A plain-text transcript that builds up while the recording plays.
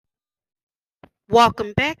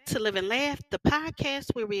Welcome back to Live and Laugh, the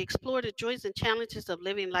podcast where we explore the joys and challenges of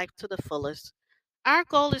living life to the fullest. Our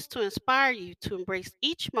goal is to inspire you to embrace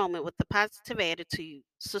each moment with a positive attitude.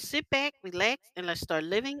 So sit back, relax, and let's start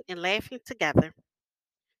living and laughing together.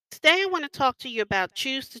 Today, I want to talk to you about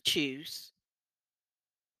choose to choose.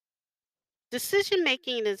 Decision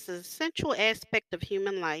making is an essential aspect of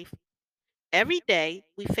human life. Every day,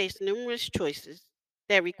 we face numerous choices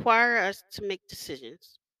that require us to make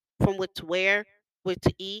decisions from what to wear, what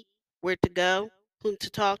to eat, where to go, whom to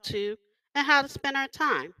talk to, and how to spend our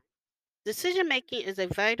time. Decision making is a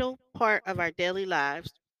vital part of our daily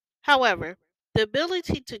lives. However, the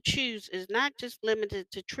ability to choose is not just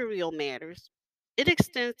limited to trivial matters, it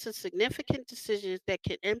extends to significant decisions that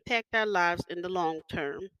can impact our lives in the long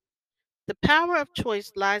term. The power of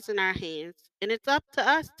choice lies in our hands, and it's up to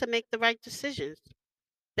us to make the right decisions.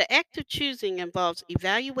 The act of choosing involves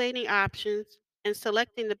evaluating options and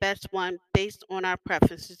selecting the best one based on our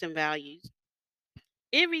preferences and values.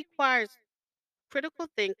 It requires critical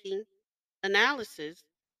thinking, analysis,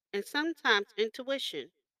 and sometimes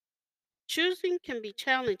intuition. Choosing can be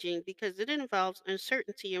challenging because it involves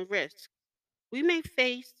uncertainty and risk. We may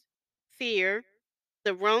face fear,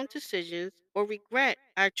 the wrong decisions, or regret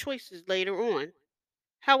our choices later on.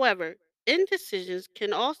 However, indecisions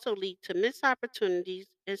can also lead to missed opportunities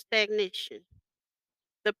and stagnation.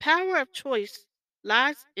 The power of choice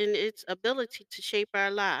lies in its ability to shape our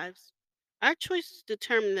lives. Our choices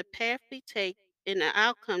determine the path we take and the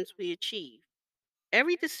outcomes we achieve.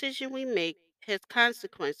 Every decision we make has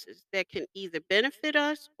consequences that can either benefit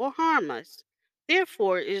us or harm us.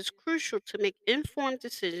 Therefore, it is crucial to make informed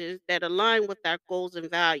decisions that align with our goals and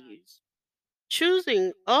values.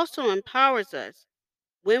 Choosing also empowers us.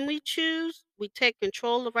 When we choose, we take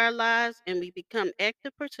control of our lives and we become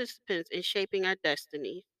active participants in shaping our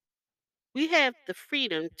destiny. We have the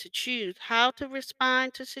freedom to choose how to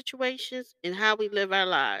respond to situations and how we live our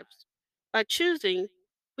lives. By choosing,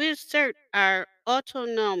 we assert our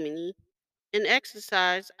autonomy and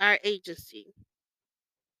exercise our agency.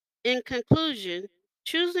 In conclusion,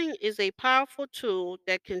 choosing is a powerful tool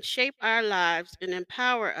that can shape our lives and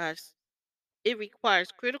empower us. It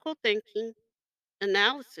requires critical thinking,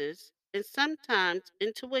 analysis, and sometimes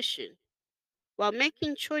intuition. While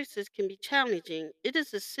making choices can be challenging, it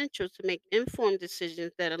is essential to make informed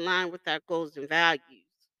decisions that align with our goals and values.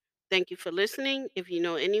 Thank you for listening. If you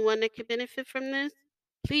know anyone that could benefit from this,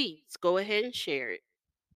 please go ahead and share it.